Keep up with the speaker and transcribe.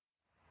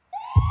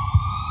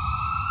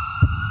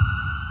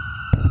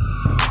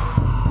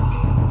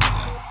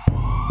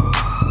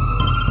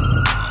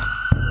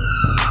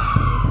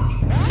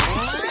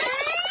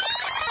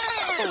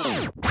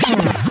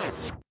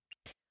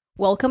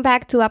Welcome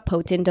back to A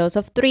Potent Dose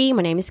of Three.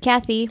 My name is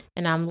Kathy.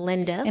 And I'm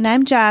Linda. And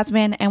I'm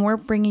Jasmine, and we're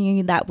bringing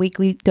you that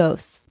weekly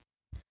dose.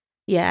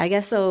 Yeah, I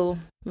guess so.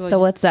 So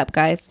what's up,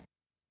 guys?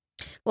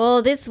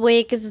 Well, this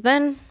week it's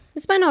been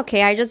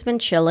okay. I just been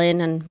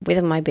chilling and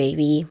with my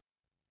baby.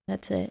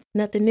 That's it.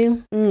 Nothing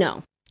new?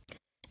 No.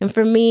 And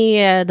for me,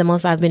 the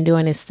most I've been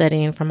doing is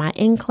studying for my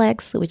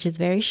NCLEX, which is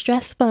very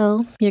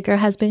stressful. Your girl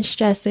has been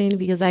stressing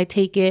because I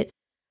take it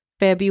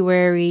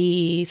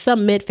February,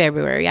 some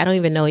mid-February. I don't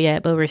even know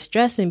yet, but we're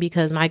stressing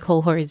because my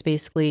cohort is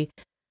basically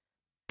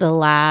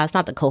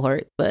not the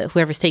cohort, but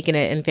whoever's taking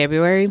it in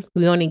February,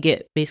 we only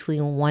get basically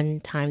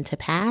one time to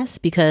pass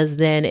because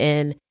then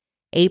in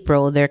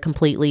April, they're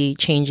completely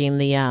changing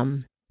the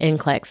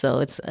NCLEX. So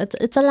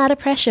it's a lot of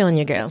pressure on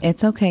your girl.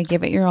 It's okay.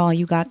 Give it your all.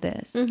 You got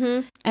this.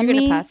 Mm-hmm. And You're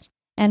going to pass.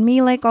 And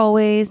me, like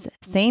always,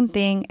 same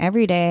thing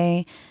every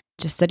day.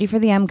 Just study for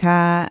the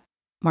MCAT.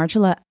 March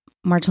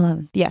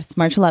 11th. Yes,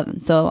 March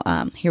 11th. So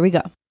here we go.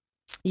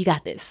 You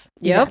got this.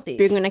 Yep.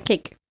 You're going to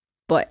kick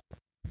butt.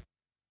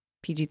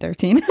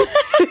 PG-13.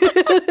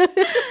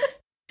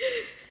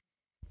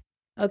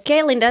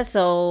 Okay, Linda.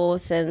 So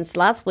since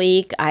last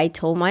week, I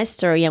told my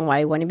story on why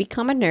I want to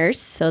become a nurse.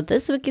 So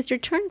this week is your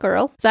turn,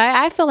 girl. So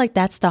I feel like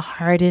that's the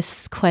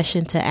hardest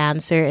question to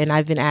answer. And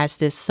I've been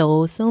asked this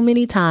so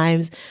many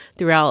times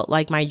throughout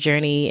like my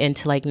journey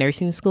into like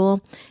nursing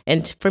school.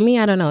 And for me,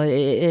 I don't know,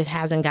 it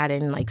hasn't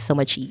gotten like so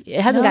much,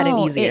 it hasn't gotten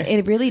easier.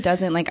 It really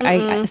doesn't. Like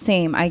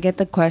I get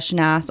the question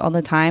asked all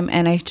the time.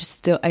 And I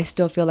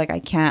still feel like I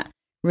can't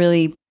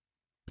really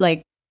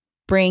like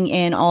bring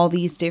in all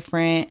these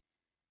different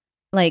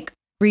like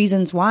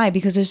reasons why,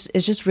 because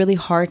it's just really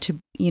hard to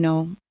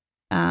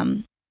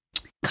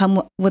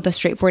come with a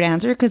straightforward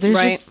answer because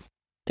there's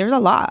a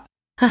lot.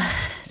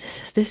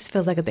 This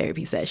feels like a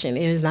therapy session.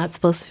 It is not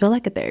supposed to feel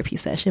like a therapy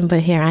session,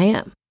 but here I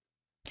am.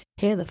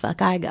 Here the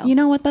fuck I go. You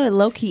know what though? It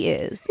low-key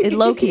is. It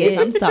low-key is.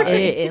 I'm sorry.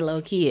 It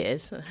low-key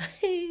is.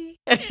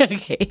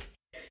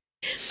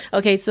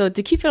 Okay, so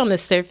to keep it on the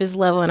surface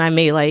level, and I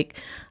may like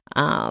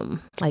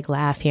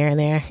laugh here and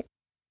there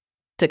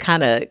to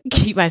kind of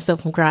keep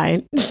myself from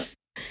crying.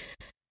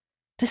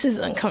 This is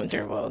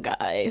uncomfortable,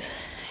 guys.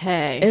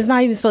 Hey. It's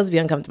not even supposed to be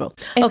uncomfortable.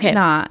 It's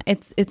not.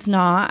 It's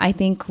not. I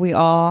think we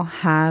all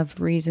have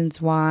reasons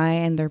why,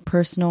 and they're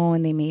personal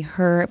and they may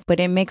hurt,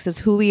 but it makes us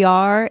who we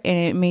are, and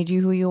it made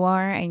you who you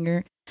are, and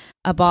you're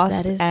a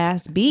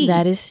boss-ass bee.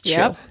 That is true.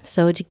 Yep.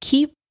 So to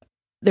keep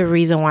the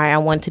reason why I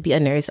want to be a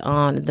nurse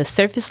on the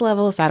surface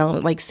level, so I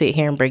don't like sit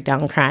here and break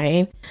down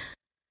crying.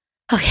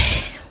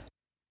 Okay.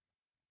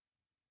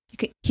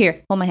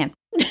 Here, hold my hand.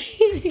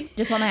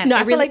 Just hold my hand. No,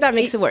 I feel like that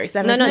makes it worse.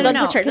 No, don't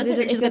touch her.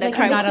 She's going to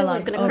cry. I'm not alone.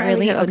 She's going to cry. cry.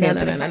 Really? Okay.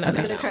 No. She's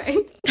going to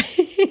cry.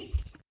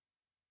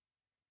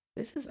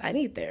 I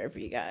need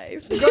therapy,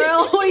 guys.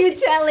 Girl, who are you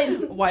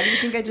telling? Why do you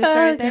think I just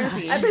started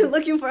therapy? I've been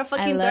looking for a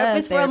fucking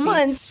therapist for a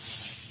month.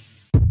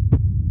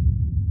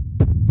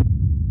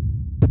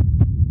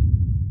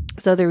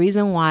 So the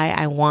reason why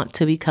I want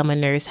to become a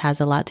nurse has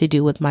a lot to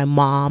do with my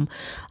mom.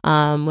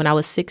 When I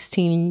was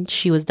 16,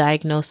 she was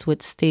diagnosed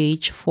with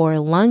stage 4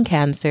 lung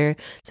cancer.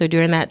 So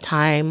during that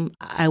time,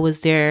 I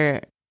was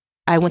there.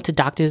 I went to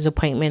doctor's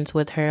appointments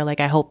with her. Like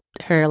I helped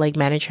her like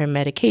manage her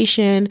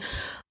medication.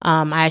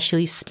 I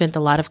actually spent a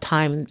lot of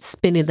time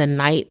spending the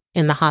night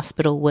in the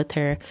hospital with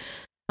her.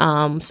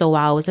 So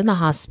while I was in the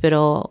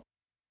hospital,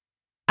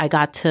 I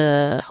got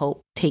to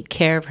help take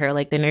care of her.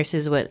 Like the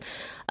nurses would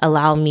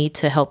allow me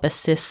to help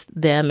assist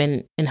them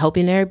in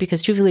helping her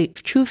because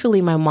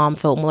truthfully, my mom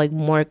felt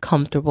more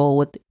comfortable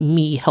with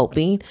me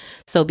helping.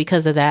 So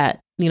because of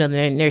that, the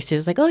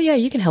nurses like, oh yeah,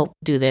 you can help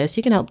do this,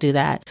 you can help do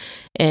that.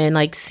 And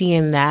like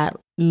seeing that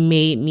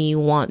made me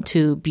want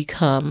to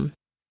become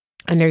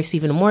a nurse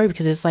even more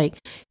because it's like,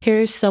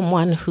 here's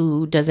someone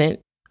who doesn't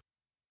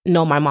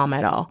know my mom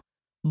at all,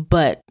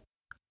 but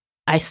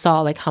I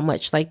saw like how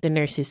much like the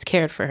nurses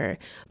cared for her.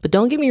 But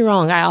don't get me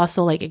wrong, I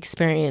also like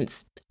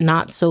experienced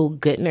not so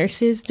good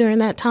nurses during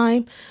that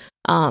time.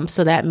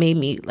 So that made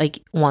me like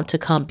want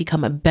to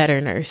become a better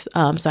nurse.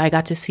 So I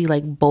got to see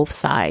like both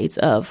sides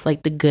of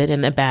like the good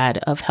and the bad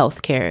of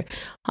healthcare.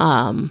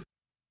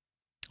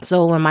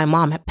 So when my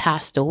mom had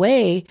passed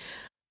away,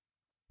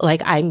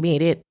 like I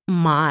made it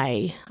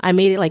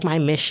like my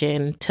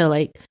mission to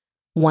like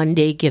one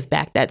day give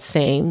back that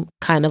same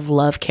kind of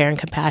love, care, and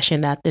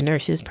compassion that the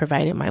nurses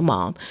provided my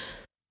mom.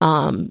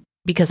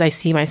 Because I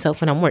see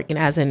myself when I'm working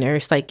as a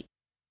nurse, like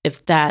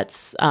if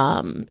that's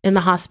in the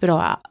hospital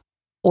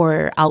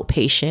or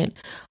outpatient,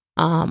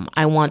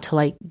 I want to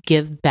like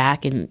give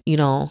back and,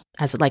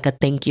 as like a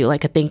thank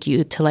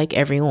you to like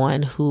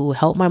everyone who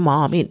helped my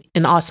mom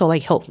and also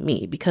like helped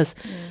me because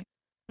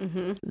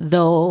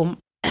though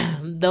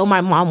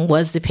my mom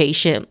was the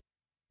patient,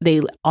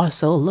 they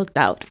also looked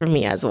out for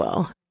me as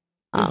well.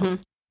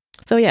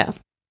 So yeah.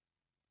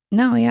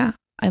 No, yeah.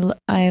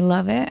 I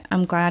love it.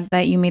 I'm glad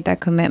that you made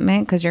that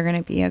commitment because you're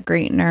going to be a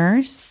great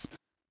nurse.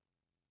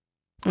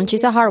 And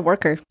she's a hard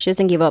worker. She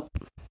doesn't give up.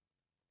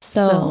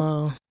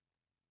 So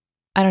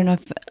I don't know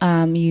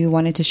if you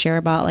wanted to share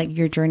about like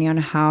your journey on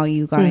how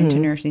you got into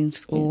nursing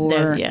school.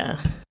 Yeah.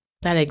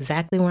 That's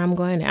exactly where I'm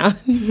going now.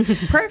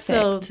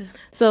 Perfect.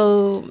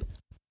 So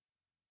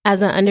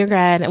as an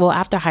undergrad, well,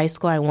 after high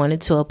school, I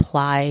wanted to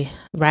apply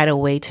right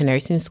away to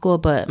nursing school,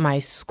 but my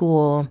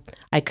school,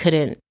 I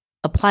couldn't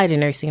apply to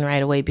nursing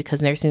right away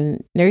because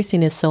nursing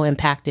is so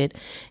impacted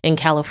in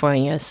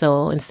California.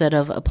 So instead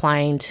of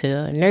applying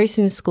to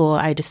nursing school,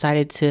 I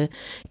decided to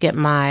get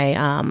my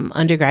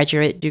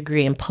undergraduate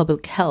degree in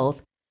public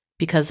health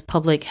because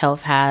public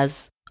health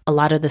has a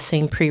lot of the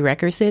same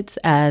prerequisites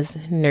as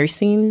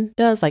nursing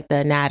does, like the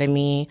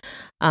anatomy,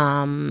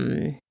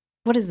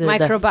 what is it?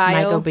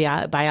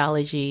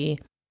 Microbiology,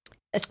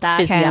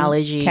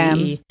 physiology.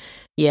 Chem.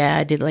 Yeah,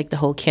 I did like the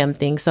whole chem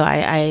thing. So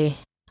I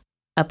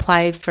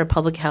applied for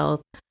public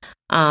health.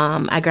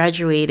 I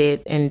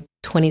graduated in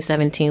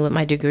 2017 with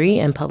my degree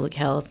in public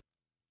health.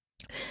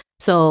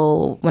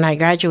 So when I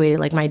graduated,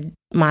 like my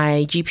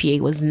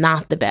GPA was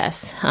not the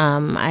best.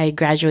 I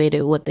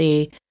graduated with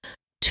a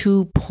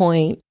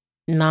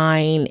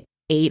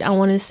 2.98, I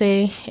want to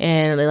say,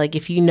 and like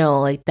if you know,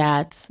 like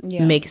that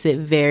makes it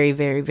very,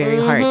 very, very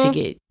hard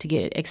to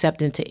get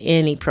accepted into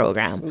any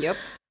program. Yep.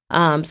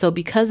 So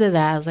because of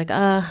that, I was like,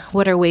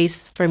 what are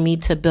ways for me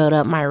to build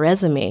up my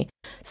resume?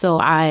 So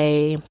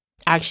I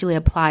actually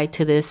applied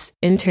to this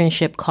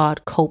internship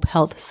called Cope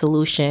Health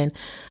Solution,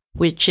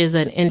 which is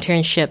an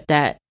internship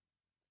that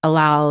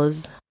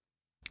allows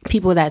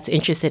people that's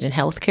interested in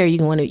healthcare.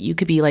 You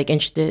could be like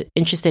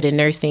interested in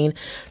nursing.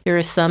 There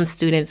are some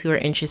students who are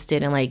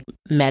interested in like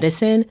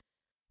medicine.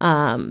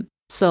 And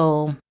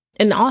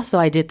also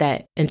I did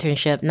that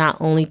internship not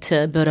only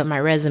to build up my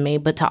resume,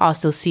 but to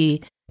also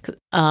see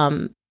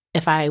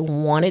if I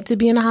wanted to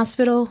be in a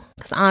hospital.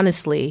 Because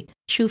honestly,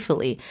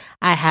 truthfully,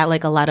 I had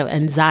like a lot of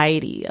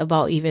anxiety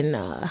about even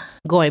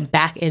going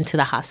back into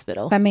the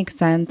hospital. That makes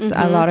sense.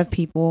 A lot of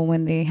people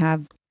when they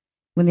go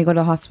to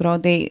the hospital,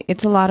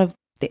 it's a lot of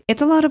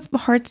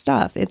hard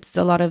stuff. It's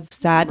a lot of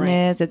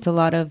sadness. Right. It's a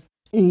lot of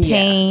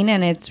pain,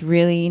 and it's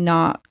really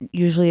not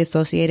usually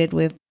associated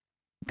with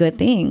good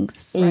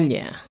things. Right.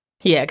 Yeah.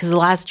 Because the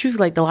last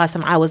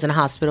time I was in a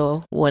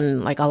hospital,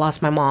 when like I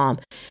lost my mom,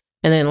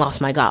 and then lost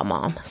my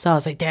godmom. So I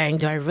was like, dang,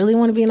 do I really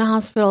want to be in a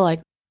hospital?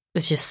 Like,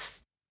 it's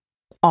just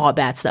all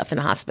bad stuff in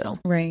the hospital.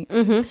 Right.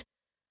 And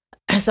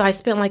so I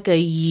spent like a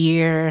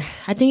year,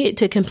 I think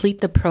to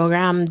complete the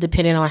program,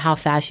 depending on how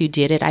fast you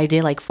did it, I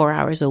did like 4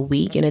 hours a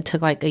week, and it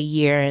took like a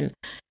year and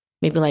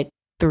maybe like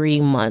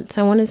 3 months,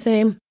 I want to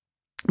say.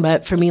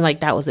 But for me, like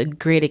that was a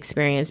great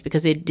experience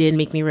because it did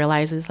make me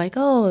realize it's like,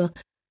 oh,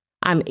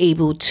 I'm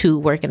able to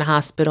work in a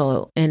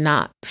hospital and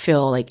not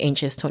feel like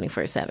anxious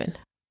 24/7.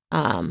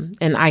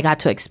 And I got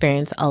to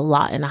experience a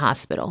lot in the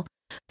hospital.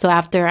 So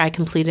after I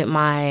completed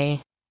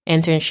my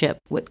internship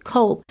with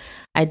Cope,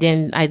 I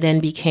then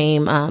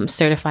became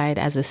certified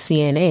as a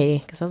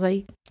CNA because I was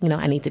like,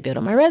 I need to build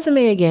up my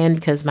resume again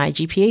because my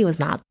GPA was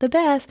not the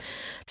best.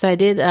 So I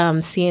did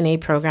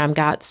CNA program,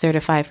 got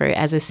certified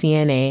as a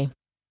CNA,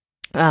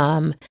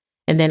 and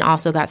then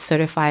also got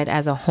certified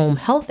as a home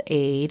health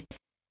aide.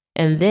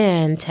 And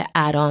then to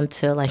add on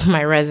to like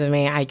my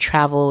resume, I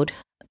traveled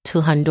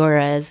to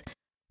Honduras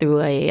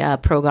through a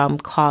program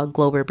called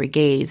Global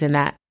Brigades, and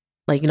that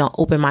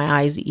opened my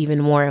eyes even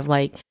more of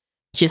like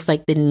just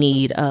like the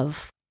need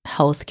of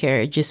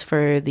healthcare just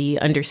for the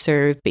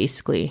underserved,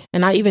 basically.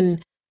 And not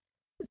even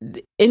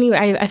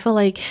anyway, I feel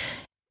like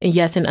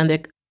yes, in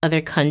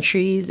other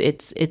countries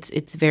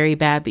it's very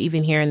bad, but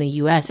even here in the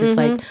US, it's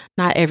like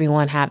not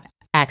everyone have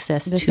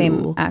access to the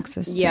same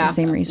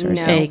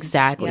resources. No.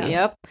 Exactly. Yeah.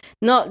 Yep.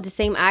 Not the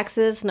same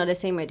access, not the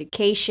same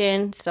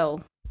education.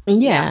 So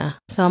yeah.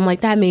 So I'm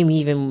like, that made me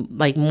even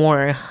like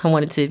more. I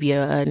wanted to be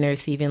a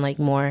nurse even like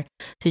more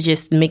to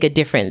just make a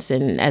difference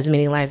in as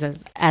many lives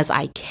as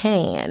I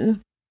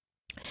can.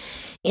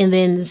 And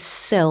then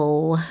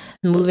so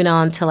moving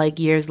on to like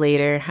years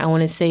later, I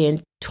want to say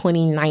in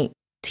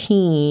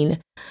 2019,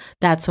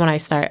 that's when I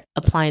start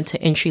applying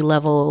to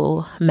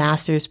entry-level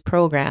master's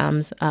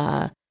programs.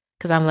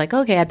 Because I'm like,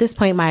 okay, at this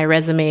point, my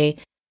resume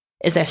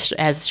is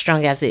as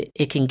strong as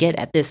it can get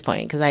at this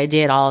point, because I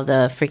did all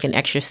the freaking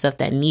extra stuff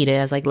that needed.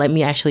 I was like, let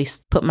me actually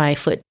put my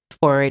foot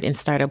forward and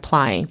start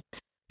applying.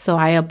 So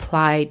I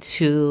applied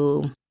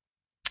to,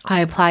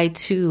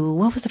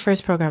 what was the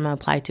first program I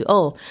applied to?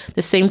 Oh,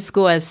 the same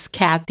school as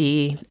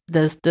Kathy,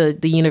 the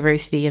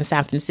university in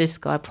San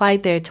Francisco. I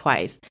applied there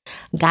twice,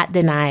 got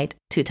denied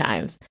 2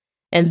 times.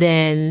 And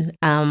then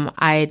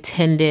I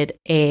attended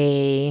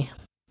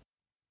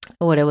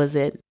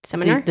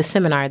seminar? The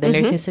seminar, the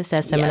nursing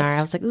success seminar. Yes.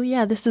 I was like, oh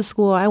yeah, this is the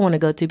school I want to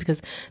go to because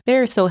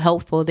they're so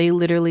helpful. They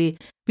literally,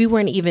 we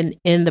weren't even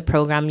in the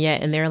program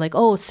yet, and they're like,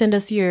 oh, send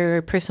us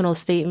your personal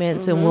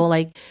statements and we'll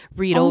like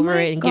read over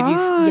it and give you.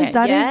 Yeah,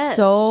 that is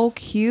so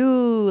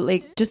cute.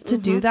 Like just to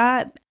do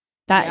that.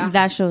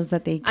 That shows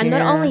that they care. And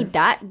not only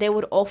that, they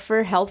would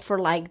offer help for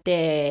like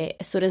the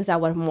students that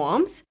were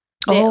moms.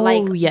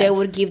 They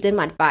would give them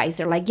advice.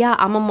 They're like, yeah,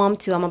 I'm a mom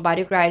too. I'm about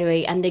to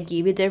graduate. And they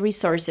give you the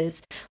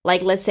resources.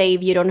 Like, let's say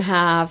if you don't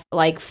have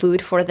like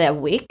food for the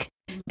week,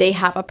 they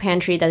have a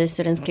pantry that the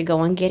students can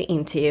go and get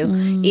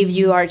into. If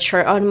you are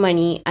short on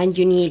money and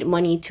you need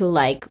money to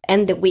like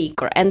end the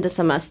week or end the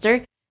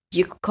semester,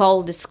 you could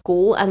call the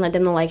school and let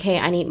them know like, hey,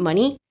 I need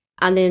money.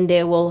 And then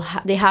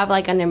they have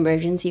like an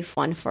emergency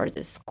fund for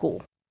the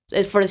school,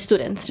 for the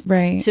students,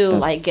 to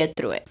like get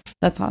through it.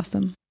 That's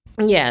awesome.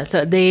 Yeah,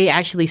 so they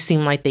actually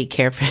seem like they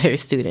care for their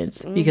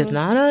students because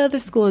not other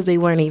schools, they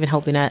weren't even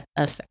helping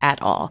us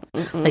at all.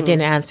 Like,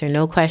 didn't answer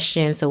no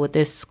questions. So with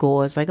this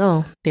school, it's like,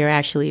 oh, they're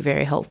actually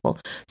very helpful.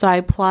 So I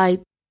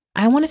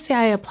want to say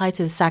I applied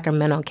to the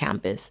Sacramento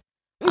campus.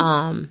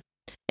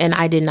 And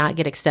I did not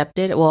get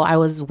accepted. Well, I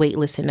was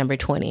waitlisted number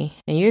 20.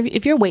 And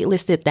if you're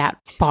waitlisted that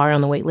far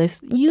on the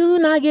waitlist, you're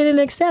not getting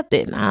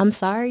accepted. I'm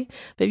sorry.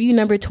 But if you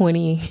number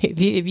 20, if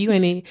you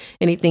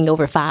anything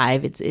over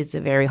 5, it's a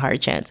very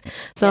hard chance.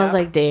 So I was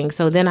like, dang.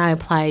 So then I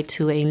applied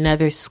to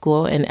another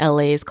school in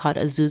LA. It's called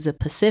Azusa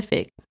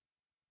Pacific.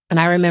 And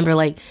I remember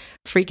like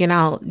freaking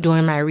out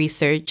doing my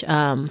research.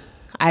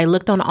 I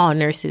looked on All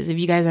Nurses. If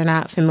you guys are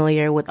not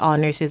familiar with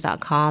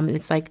allnurses.com,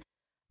 it's like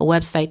a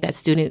website that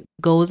student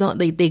goes on.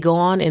 They go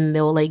on and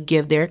they'll like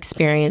give their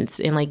experience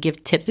and like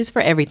give tips. It's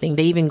for everything.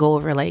 They even go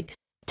over like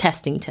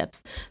testing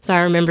tips. So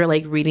I remember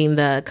like reading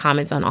the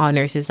comments on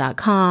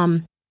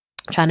allnurses.com,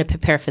 trying to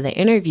prepare for the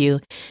interview.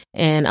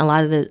 And a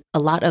lot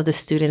of the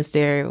students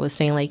there was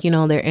saying like, you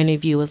know, their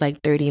interview was like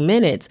 30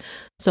 minutes.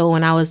 So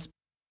when I was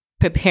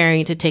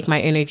preparing to take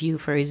my interview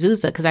for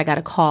Azusa, because I got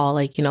a call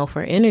like, you know,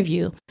 for an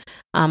interview,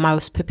 I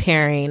was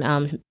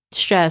preparing,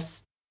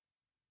 stress,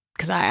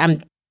 because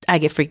I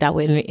get freaked out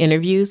with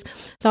interviews.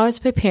 So I was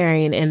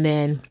preparing, and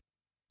then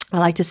I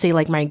like to say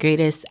like my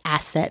greatest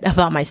asset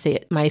about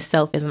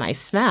myself is my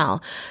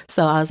smile.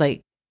 So I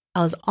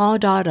was all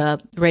dolled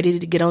up, ready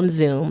to get on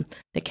Zoom.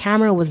 The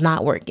camera was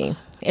not working.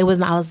 It was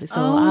not. I was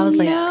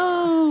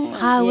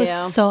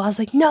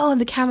like, no,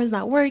 the camera's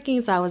not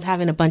working. So I was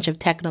having a bunch of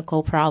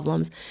technical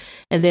problems.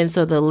 And then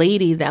so the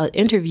lady that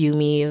interviewed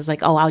me was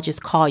like, oh, I'll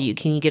just call you.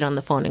 Can you get on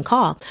the phone and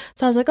call?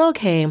 So I was like,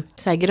 okay.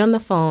 So I get on the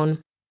phone.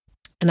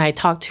 And I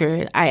talked to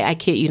her. I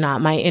kid you not,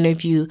 my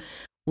interview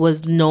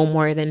was no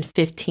more than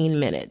 15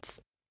 minutes.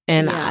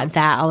 And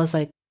I was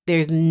like,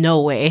 there's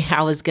no way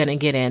I was going to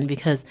get in,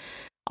 because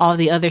all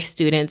the other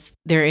students,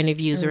 their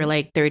interviews were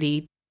like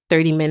 30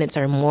 minutes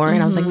or more.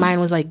 And I was like, mine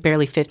was like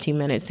barely 15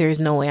 minutes.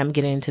 There's no way I'm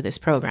getting into this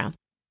program.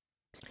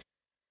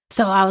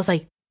 So I was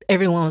like,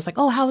 everyone was like,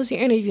 oh, how was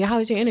your interview? How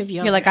was your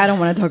interview? You're like, I don't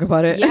want to talk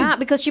about it. Yeah,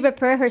 because she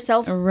prepared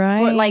herself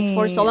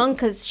for so long,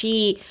 because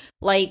she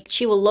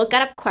will look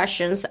at up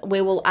questions,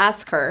 we will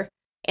ask her,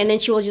 and then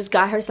she will just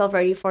get herself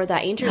ready for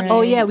that interview.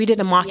 Oh yeah, we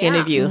did a mock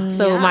interview.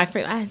 So my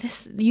friend,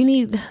 this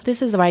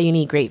is why you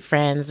need great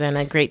friends and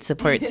a great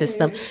support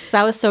system. So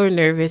I was so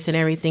nervous and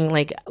everything.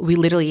 Like, we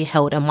literally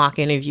held a mock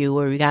interview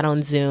where we got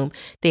on Zoom.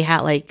 They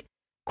had like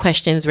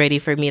questions ready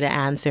for me to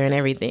answer and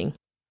everything.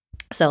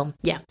 So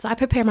yeah, so I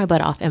prepared my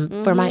butt off,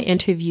 and for my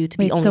interview to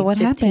be only so what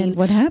 15 happened?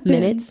 What happened?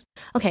 minutes.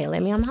 Okay,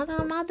 I'm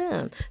not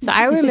done. So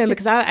I remember,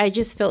 because I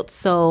just felt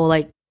so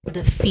like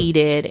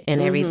defeated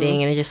and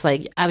everything, and it just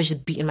like I was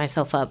just beating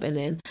myself up. And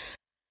then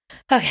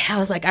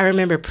I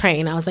remember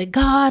praying. I was like,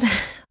 God,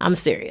 I'm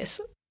serious.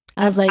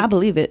 I was like, I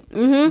believe it,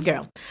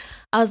 girl.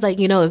 I was like,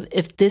 you know,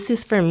 if this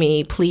is for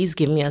me, please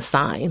give me a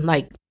sign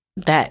like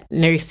that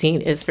nursing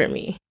is for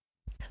me.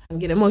 I'm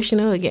getting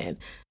emotional again.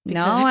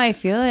 No, I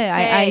feel it.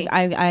 Hey.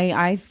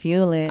 I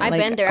feel it. I've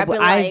been there. I've been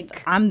like,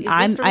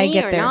 is this for I me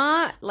get or there.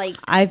 Not? Like,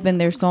 I've been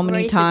there so many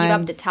ready times. To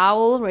give up the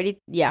towel. Ready?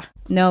 Yeah.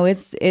 No,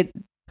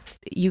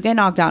 you get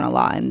knocked down a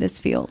lot in this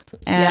field,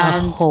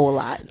 and a whole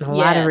lot, a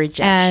lot of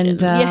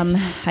rejection. And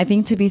I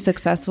think to be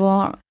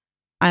successful,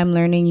 I'm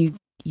learning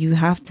you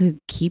have to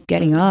keep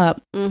getting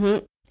up.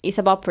 It's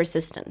about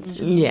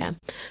persistence. Yeah.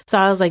 So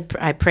I was like,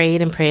 I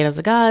prayed and prayed. I was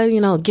like, God, you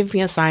know, give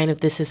me a sign if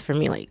this is for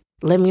me. Like,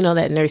 let me know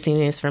that nursing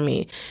is for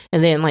me.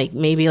 And then like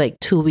maybe like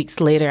 2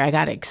 weeks later, I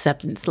got an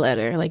acceptance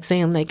letter, like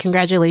saying like,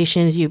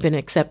 congratulations, you've been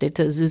accepted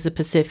to Azusa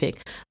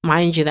Pacific.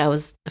 Mind you, that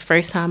was the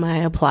first time I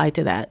applied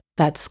to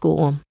that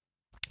school.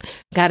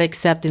 Got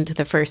accepted into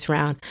the first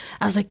round.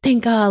 I was like,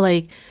 thank God,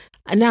 like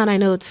now I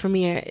know it's for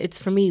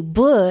me,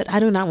 but I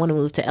do not want to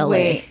move to LA.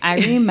 Wait, I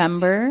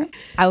remember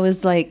I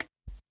was like,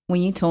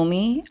 when you told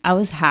me, I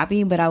was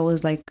happy, but I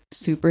was like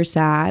super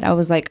sad. I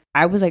was like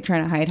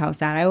trying to hide how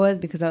sad I was,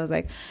 because I was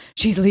like,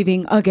 she's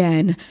leaving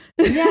again.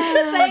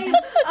 Yeah, same.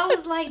 I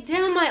was like,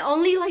 damn, my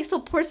only like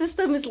support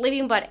system is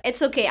leaving, but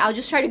it's okay. I'll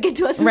just try to get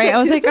to us. Right.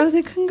 I was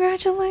like,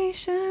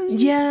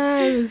 congratulations.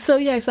 Yeah. So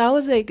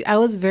I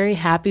was very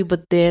happy,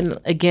 but then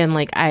again,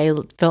 like I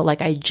felt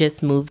like I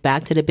just moved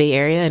back to the Bay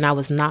Area and I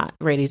was not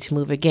ready to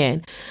move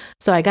again.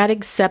 So I got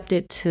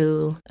accepted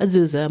to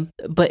Azusa,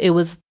 but it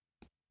was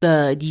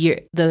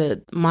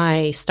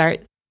my start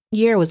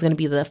year was going to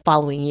be the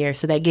following year.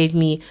 So that gave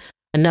me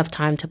enough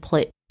time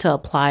to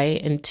apply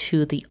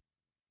into the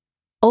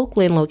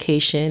Oakland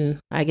location,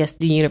 I guess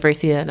the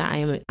university that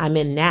I'm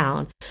in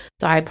now.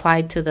 So I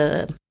applied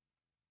to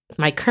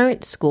my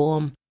current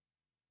school.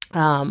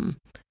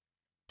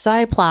 So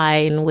I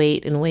applied and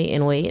wait. And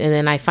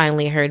then I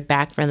finally heard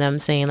back from them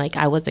saying like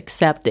I was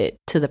accepted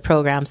to the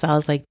program. So I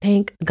was like,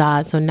 thank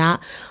God. So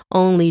not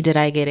only did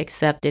I get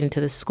accepted into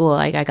the school,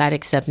 like I got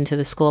accepted into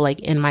the school like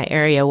in my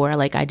area where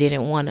like I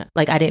didn't want to,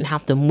 like I didn't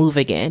have to move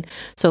again.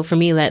 So for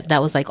me, that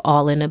was like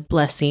all in a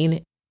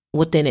blessing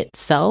within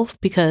itself,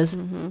 because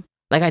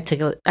like I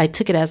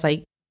took it as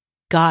like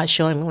God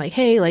showing me like,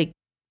 hey, like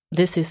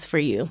this is for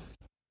you.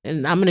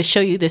 And I'm going to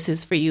show you this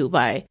is for you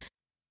by,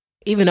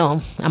 even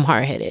though I'm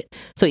hard-headed.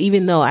 So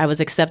even though I was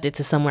accepted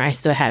to somewhere, I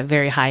still had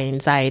very high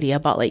anxiety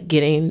about like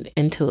getting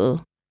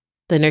into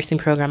the nursing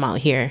program out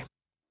here.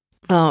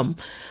 But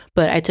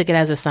I took it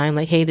as a sign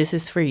like, hey, this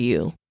is for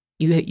you.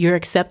 You're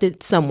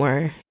accepted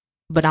somewhere,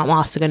 but I'm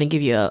also going to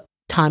give you a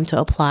time to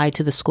apply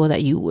to the school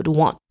that you would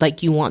want,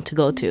 like you want to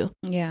go to.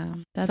 Yeah.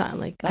 That's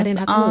I that's didn't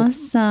have to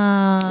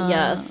awesome. move.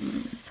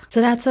 Yes.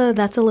 So that's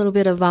a little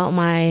bit about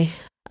my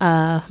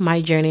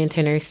journey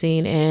into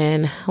nursing.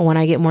 And when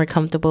I get more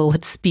comfortable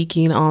with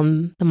speaking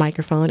on the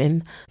microphone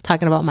and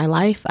talking about my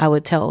life, I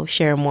would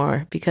share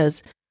more,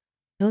 because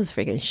it was a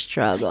freaking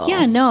struggle.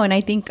 Yeah, no. And I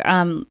think,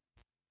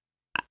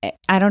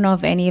 I don't know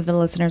if any of the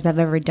listeners have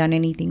ever done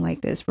anything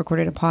like this,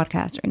 recorded a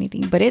podcast or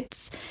anything, but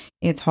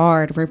it's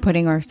hard. We're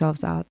putting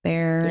ourselves out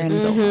there and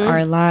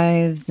our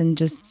lives, and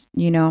just,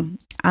 I'm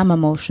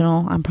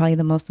emotional. I'm probably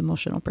the most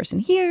emotional person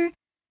here.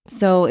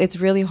 So it's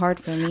really hard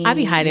for me. I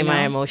be hiding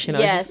my emotion.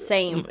 Yes,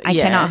 same. I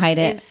cannot hide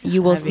it.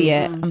 You will see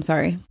it. I'm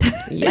sorry.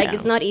 Yeah. Like,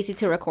 it's not easy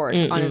to record,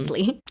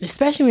 honestly.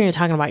 Especially when you're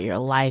talking about your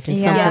life and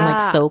something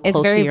like so close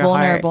it's very to your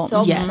vulnerable.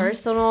 heart. So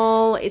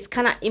personal.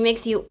 It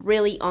makes you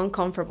really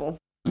uncomfortable.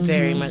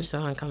 Very much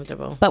so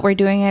uncomfortable. But we're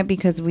doing it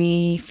because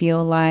we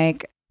feel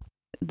like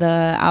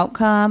the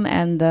outcome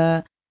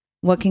and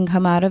what can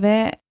come out of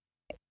it,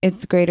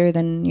 it's greater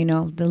than,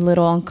 the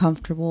little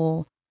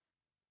uncomfortable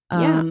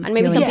and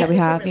maybe feelings that we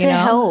have, to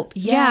help.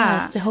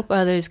 Yes, to help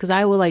others. Because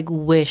I would like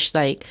wish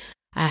like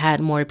I had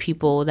more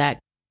people that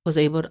was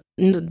able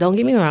to, don't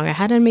get me wrong, I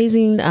had an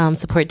amazing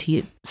support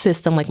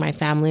system, like my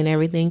family and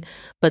everything,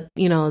 but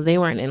they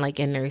weren't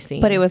in nursing.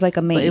 But it was like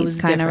a maze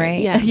kind of,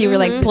 right? Yeah. You were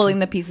like pulling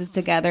the pieces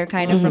together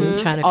kind of from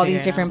trying to all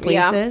these different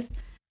places.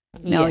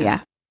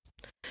 Yeah.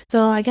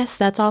 So I guess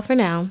that's all for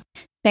now.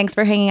 Thanks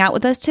for hanging out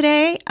with us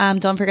today.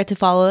 Don't forget to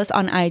follow us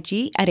on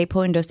IG at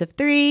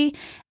apotentdoseof3.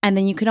 And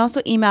then you can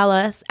also email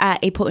us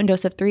at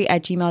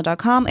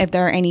apotentdoseof3@gmail.com. If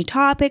there are any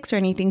topics or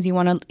any things you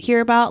want to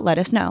hear about, let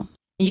us know.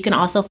 You can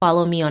also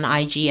follow me on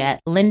IG at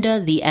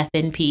Linda the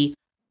FNP.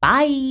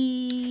 Bye.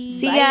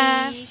 See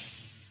ya.